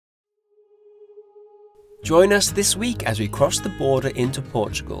Join us this week as we cross the border into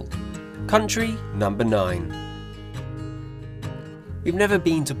Portugal, country number 9. We've never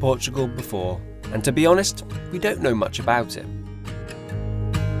been to Portugal before, and to be honest, we don't know much about it.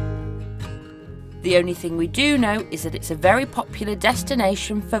 The only thing we do know is that it's a very popular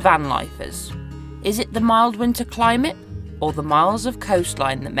destination for van lifers. Is it the mild winter climate or the miles of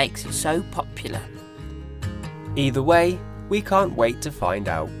coastline that makes it so popular? Either way, we can't wait to find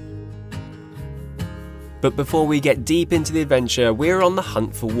out. But before we get deep into the adventure, we're on the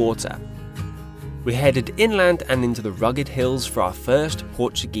hunt for water. We headed inland and into the rugged hills for our first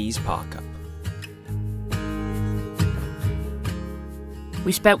Portuguese park-up.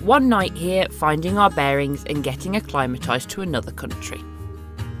 We spent one night here finding our bearings and getting acclimatised to another country.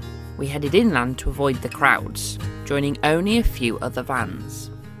 We headed inland to avoid the crowds, joining only a few other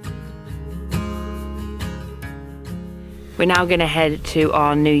vans. We're now going to head to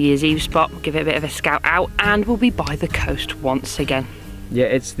our New Year's Eve spot, give it a bit of a scout out, and we'll be by the coast once again. Yeah,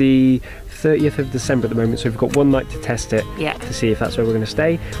 it's the 30th of December at the moment, so we've got one night to test it, to see if that's where we're going to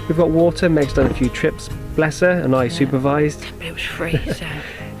stay. We've got water, Meg's done a few trips, bless her, and I supervised. But it was free, so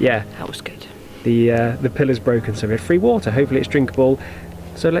yeah, that was good. The pillar's broken, so we have free water, hopefully it's drinkable.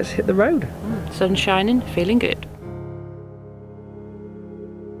 So let's hit the road. Sun shining, feeling good.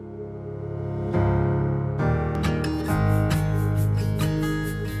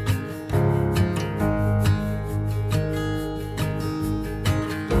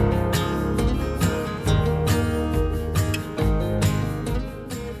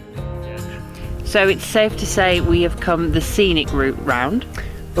 So it's safe to say we have come the scenic route round.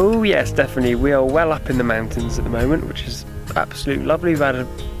 Oh yes, definitely. We are well up in the mountains at the moment, which is absolutely lovely. We've had a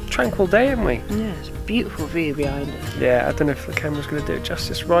tranquil day, haven't we? Yeah, it's a beautiful view behind us. Yeah, I don't know if the camera's going to do it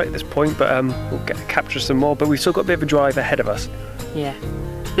justice right at this point, but we'll capture some more. But we've still got a bit of a drive ahead of us. Yeah,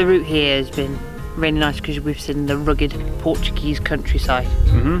 the route here has been really nice because we've seen the rugged Portuguese countryside.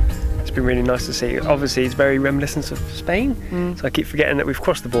 It's been really nice to see. Obviously, it's very reminiscent of Spain, so I keep forgetting that we've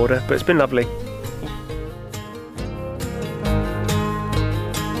crossed the border, but it's been lovely.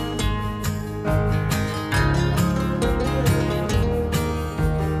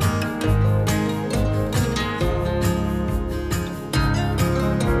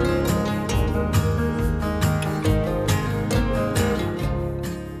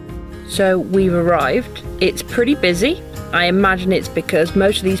 So we've arrived. It's pretty busy. I imagine it's because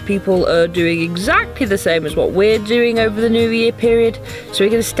most of these people are doing exactly the same as what we're doing over the New Year period. So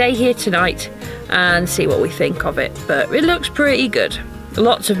we're going to stay here tonight and see what we think of it. But it looks pretty good.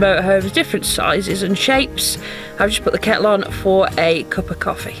 Lots of motorhomes, different sizes and shapes. I've just put the kettle on for a cup of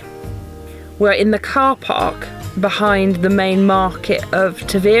coffee. We're in the car park behind the main market of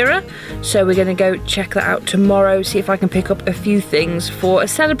Tavira, so we're going to go check that out tomorrow, see if I can pick up a few things for a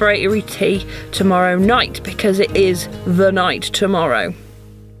celebratory tea tomorrow night, because it is the night tomorrow.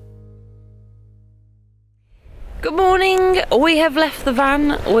 Good morning, we have left the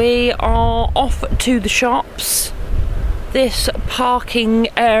van, we are off to the shops. This parking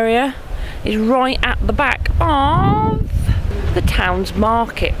area is right at the back of the town's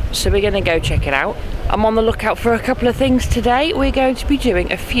market, so we're going to go check it out. I'm on the lookout for a couple of things today. We're going to be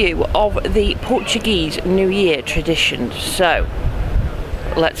doing a few of the Portuguese New Year traditions, so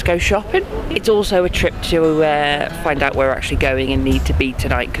let's go shopping. It's also a trip to find out where we're actually going and need to be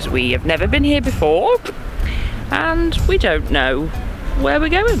tonight, because we have never been here before and we don't know where we're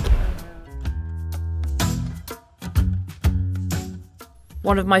going.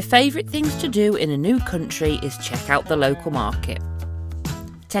 One of my favourite things to do in a new country is check out the local market,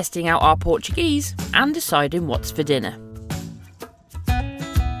 testing out our Portuguese and deciding what's for dinner.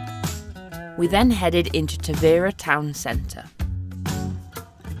 We then headed into Tavira town centre.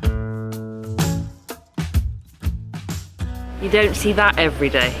 You don't see that every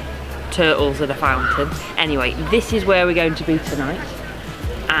day, turtles at a fountain. Anyway, this is where we're going to be tonight,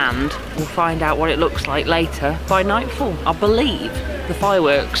 and we'll find out what it looks like later by nightfall. I believe the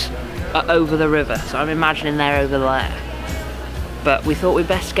fireworks are over the river, so I'm imagining they're over there. But we thought we'd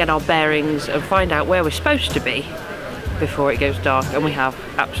best get our bearings and find out where we're supposed to be before it goes dark, and we have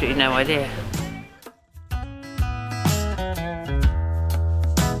absolutely no idea.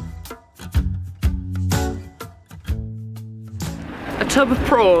 A tub of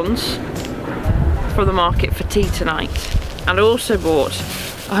prawns from the market for tea tonight, and I also bought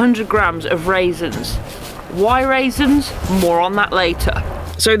 100 grams of raisins. Why raisins? More on that later.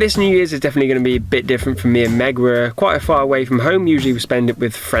 So this New Year's is definitely going to be a bit different for me and Meg. We're quite far away from home. Usually we spend it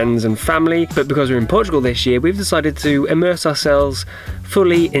with friends and family, but because we're in Portugal this year, we've decided to immerse ourselves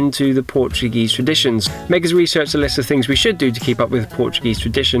fully into the Portuguese traditions. Meg has researched a list of things we should do to keep up with Portuguese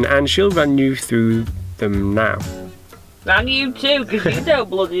tradition, and she'll run you through them now. And you too, because you don't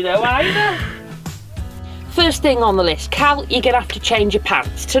bloody know either. First thing on the list, Cal, you're gonna have to change your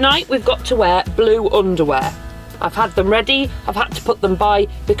pants. Tonight we've got to wear blue underwear. I've had them ready, I've had to put them by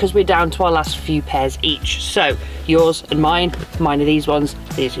because we're down to our last few pairs each. So, yours and mine are these ones,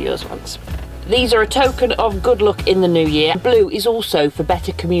 these are yours ones. These are a token of good luck in the new year. Blue is also for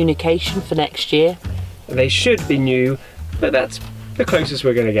better communication for next year. They should be new, but that's the closest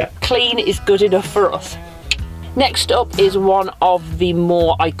we're gonna get. Clean is good enough for us. Next up is one of the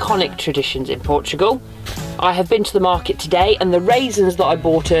more iconic traditions in Portugal. I have been to the market today, and the raisins that I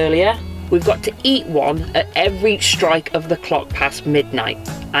bought earlier, we've got to eat one at every strike of the clock past midnight.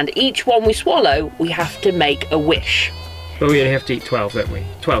 And each one we swallow, we have to make a wish. But we only have to eat 12, don't we?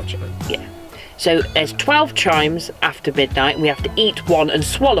 12 chimes. Yeah. So there's 12 chimes after midnight, and we have to eat one and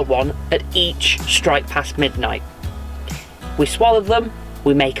swallow one at each strike past midnight. We swallow them,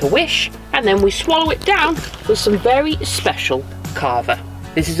 we make a wish, and then we swallow it down with some very special cava.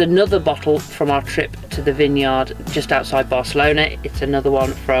 This is another bottle from our trip to the vineyard just outside Barcelona. It's another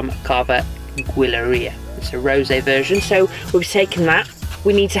one from Cava Guilleria. It's a rosé version. So we've taken that.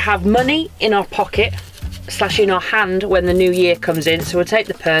 We need to have money in our pocket / in our hand when the new year comes in. So we'll take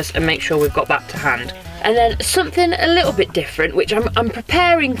the purse and make sure we've got that to hand. And then something a little bit different, which I'm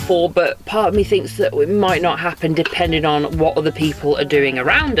preparing for, but part of me thinks that it might not happen depending on what other people are doing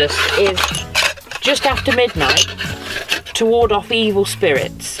around us, is just after midnight, to ward off evil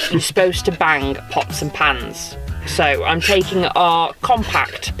spirits, you're supposed to bang pots and pans. So I'm taking our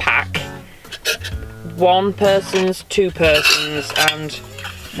compact pack, 1 person's, 2 persons, and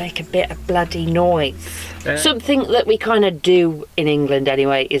make a bit of bloody noise. Something that we kind of do in England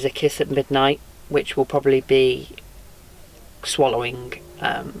anyway is a kiss at midnight, which will probably be swallowing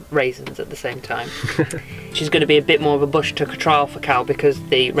raisins at the same time. She's going to be a bit more of a bush tucker trial for Cal because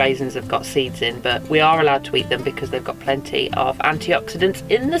the raisins have got seeds in, but we are allowed to eat them because they've got plenty of antioxidants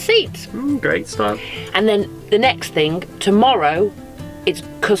in the seeds. Great stuff. And then the next thing, tomorrow it's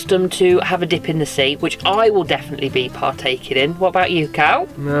custom to have a dip in the sea, which I will definitely be partaking in. What about you, Cal?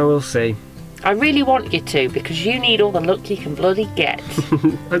 No, we'll see. I really want you to, because you need all the luck you can bloody get.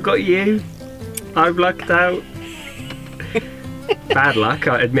 I've got you. I've lucked out. Bad luck,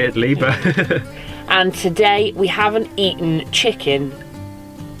 admittedly, but... And today we haven't eaten chicken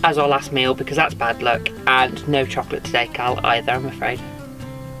as our last meal because that's bad luck, and no chocolate today, Cal, either, I'm afraid.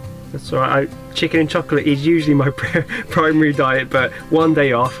 That's alright. Chicken and chocolate is usually my primary diet, but one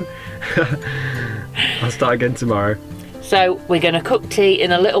day off. I'll start again tomorrow. So we're going to cook tea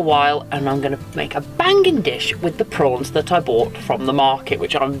in a little while, and I'm going to make a banging dish with the prawns that I bought from the market,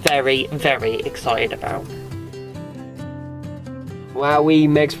 which I'm very, very excited about. Wow,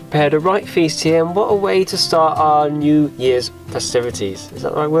 Meg's prepared a right feast here, and what a way to start our New Year's festivities. Is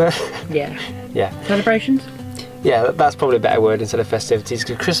that the right word? Yeah. Yeah. Celebrations? Yeah, that's probably a better word instead of festivities,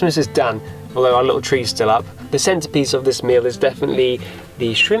 because Christmas is done, although our little tree's still up. The centrepiece of this meal is definitely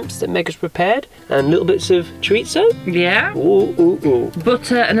the shrimps that Meg has prepared, and little bits of chorizo. Yeah. Ooh, ooh, ooh.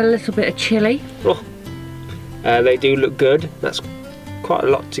 Butter and a little bit of chilli. Oh. They do look good. That's quite a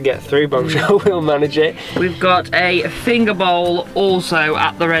lot to get through, but I'm sure we'll manage it. We've got a finger bowl also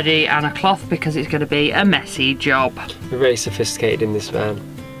at the ready, and a cloth because it's going to be a messy job. We're very sophisticated in this van.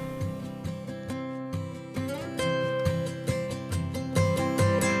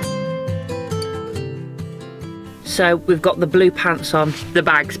 So we've got the blue pants on, the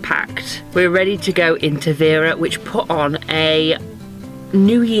bags packed. We're ready to go into Vera, which put on a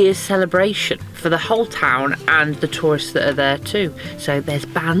New Year's celebration for the whole town and the tourists that are there too. So there's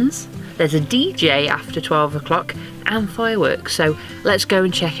bands, there's a DJ after 12 o'clock and fireworks. So let's go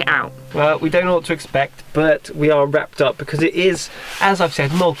and check it out. Well, we don't know what to expect, but we are wrapped up because it is, as I've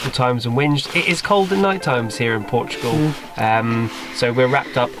said multiple times and whinged, it is cold at night times here in Portugal. So we're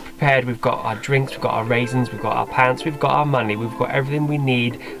wrapped up, prepared. We've got our drinks, we've got our raisins, we've got our pants, we've got our money, we've got everything we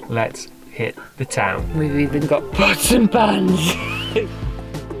need. Let's hit the town. We've even got pots and pans.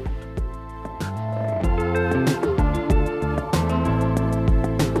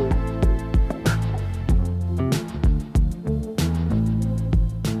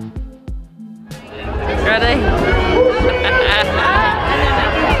 Ready?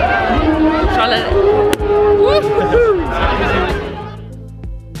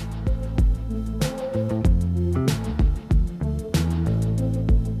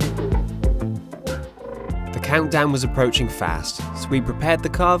 The countdown was approaching fast, so we prepared the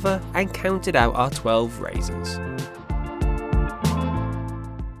carver and counted out our 12 raisins.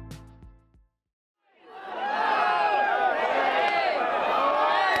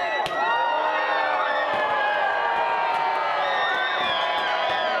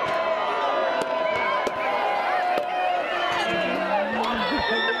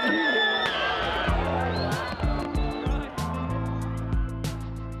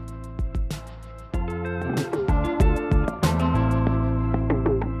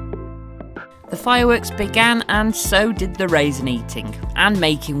 The fireworks began, and so did the raisin eating and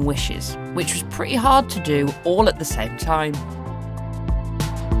making wishes, which was pretty hard to do all at the same time.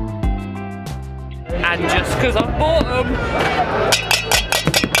 And just because I bought them.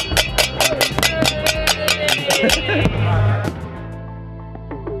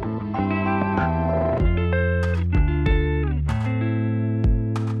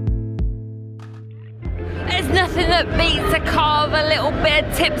 There's nothing that beats a car with a little bit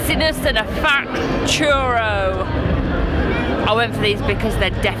of tipsiness and a fat churro. I went for these because they're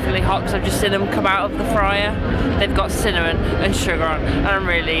definitely hot, because I've just seen them come out of the fryer. They've got cinnamon and sugar on, and I'm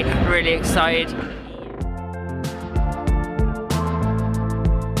really, really excited.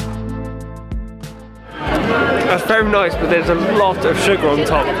 That's very nice, but there's a lot of sugar on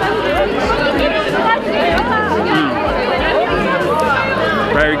top.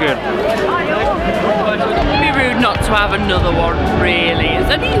 Very good. It'd be rude not to have another one, really. It's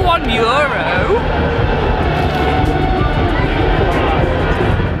only €1.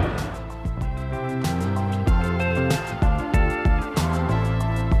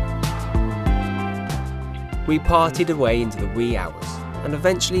 We partied away into the wee hours and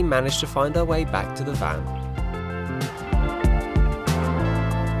eventually managed to find our way back to the van.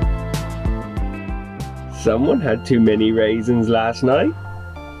 Someone had too many raisins last night.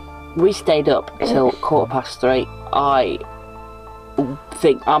 We stayed up till 3:15. I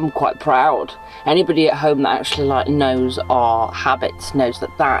think I'm quite proud. Anybody at home that actually knows our habits knows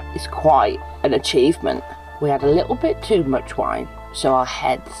that that is quite an achievement. We had a little bit too much wine, so our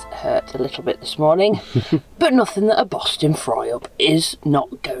heads hurt a little bit this morning, but nothing that a Boston fry-up is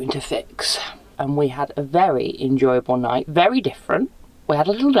not going to fix. And we had a very enjoyable night, very different. We had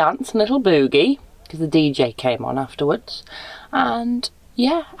a little dance and a little boogie, because the DJ came on afterwards, and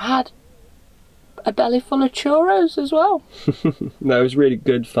yeah, I had a belly full of churros as well. No, it was a really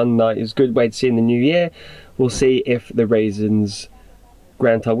good, fun night. It was a good way to see in the new year. We'll see if the raisins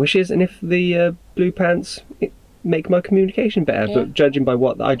grant our wishes and if the blue pants make my communication better. Yeah. But judging by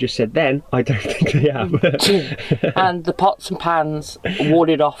what I just said then, I don't think they have. And the pots and pans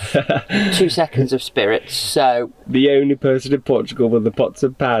warded off 2 seconds of spirits, so... The only person in Portugal with the pots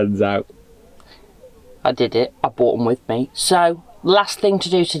and pans out. I did it. I brought them with me. So, last thing to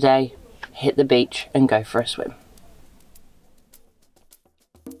do today, hit the beach and go for a swim.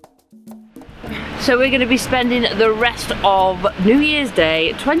 So we're going to be spending the rest of New Year's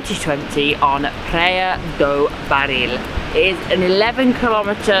Day 2020 on Praia do Barril. It is an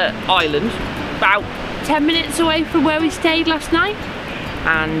 11-kilometre island, about 10 minutes away from where we stayed last night.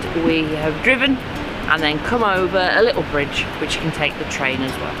 And we have driven and then come over a little bridge, which you can take the train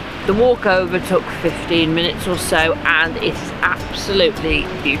as well. The walk over took 15 minutes or so, and it is absolutely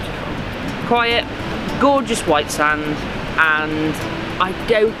beautiful. Quiet, gorgeous white sand, and I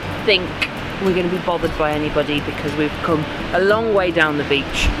don't think we're going to be bothered by anybody because we've come a long way down the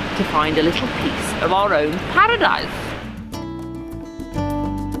beach to find a little piece of our own paradise.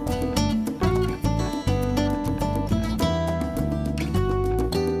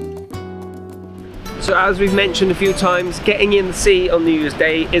 So as we've mentioned a few times, getting in the sea on New Year's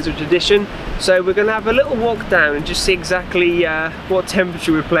Day is a tradition. So we're going to have a little walk down and just see exactly what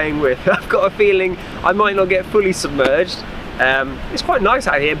temperature we're playing with. I've got a feeling I might not get fully submerged. It's quite nice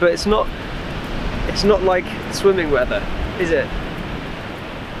out here, but it's not like swimming weather, is it?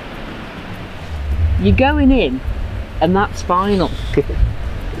 You're going in, and that's final.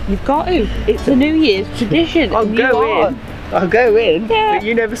 You've got to. It's a New Year's tradition. I'll go in, yeah. But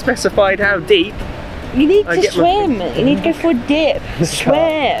you never specified how deep. You need to swim. You need to go for a dip.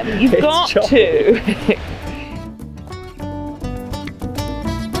 Swim. You've got to.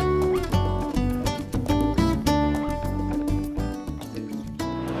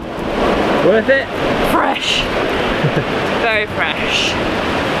 Worth it? Fresh. Very fresh.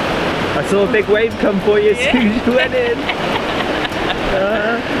 I saw a big wave come for you as soon as you went in.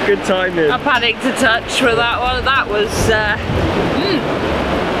 Good timing. I panicked a touch for that one. That was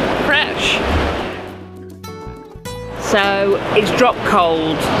fresh. So it's dropped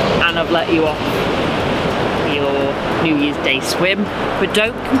cold and I've let you off your New Year's Day swim, but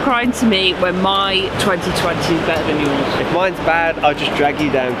don't come crying to me when my 2020 is better than yours. If mine's bad, I'll just drag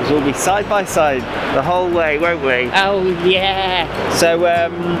you down because we'll be side by side the whole way, won't we? Oh yeah. So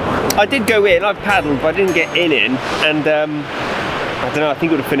I did go in, I've paddled, but I didn't get in, and I don't know, I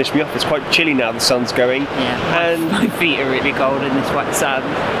think it would have finished me off. It's quite chilly now, the sun's going. Yeah, and my feet are really cold in this wet sand.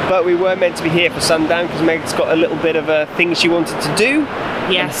 But we were meant to be here for sundown because Meg's got a little bit of a thing she wanted to do.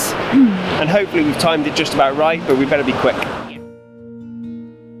 Yes. And hopefully we've timed it just about right, but we better be quick.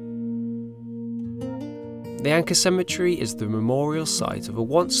 The Anchor Cemetery is the memorial site of a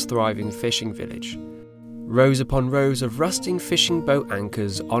once thriving fishing village. Rows upon rows of rusting fishing boat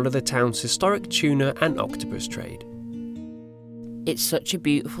anchors honour the town's historic tuna and octopus trade. It's such a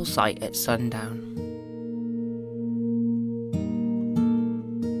beautiful sight at sundown.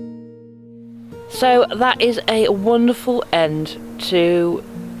 So that is a wonderful end to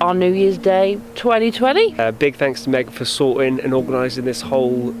our New Year's Day 2020. Big thanks to Meg for sorting and organising this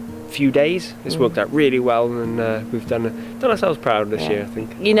whole few days. It's worked out really well, and we've done ourselves proud this year, I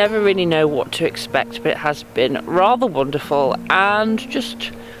think. You never really know what to expect, but it has been rather wonderful and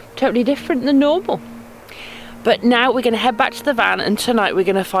just totally different than normal. But now we're going to head back to the van, and tonight we're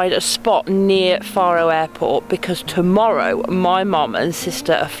going to find a spot near Faro Airport, because tomorrow my mum and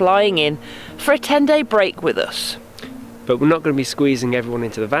sister are flying in for a 10-day break with us. But we're not going to be squeezing everyone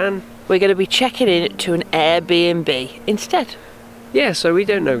into the van. We're going to be checking in to an Airbnb instead. Yeah, so we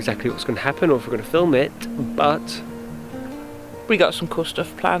don't know exactly what's going to happen or if we're going to film it, but we got some cool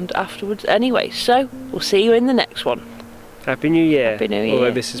stuff planned afterwards anyway, so we'll see you in the next one. Happy New Year. Happy New Year.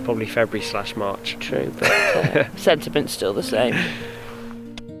 Although this is probably February/March. True, but sentiment's still the same.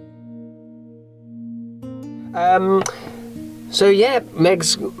 So yeah,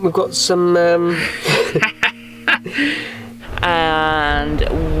 Megs, we've got some and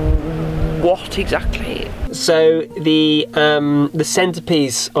what exactly? So the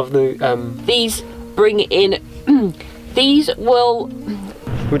centerpiece of the these bring in these will.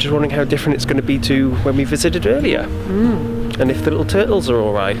 We're just wondering how different it's going to be to when we visited earlier. And if the little turtles are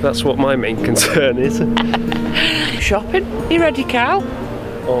alright. That's what my main concern is. Shopping? You ready, Cal?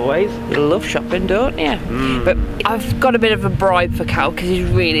 Always. You love shopping, don't you? But I've got a bit of a bribe for Cal because he's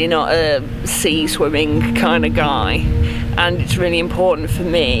really not a sea swimming kind of guy. And it's really important for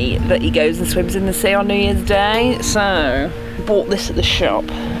me that he goes and swims in the sea on New Year's Day. So, I bought this at the shop.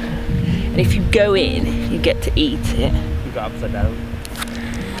 And if you go in, you get to eat it. You got upside down.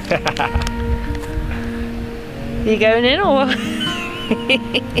 You going in or what?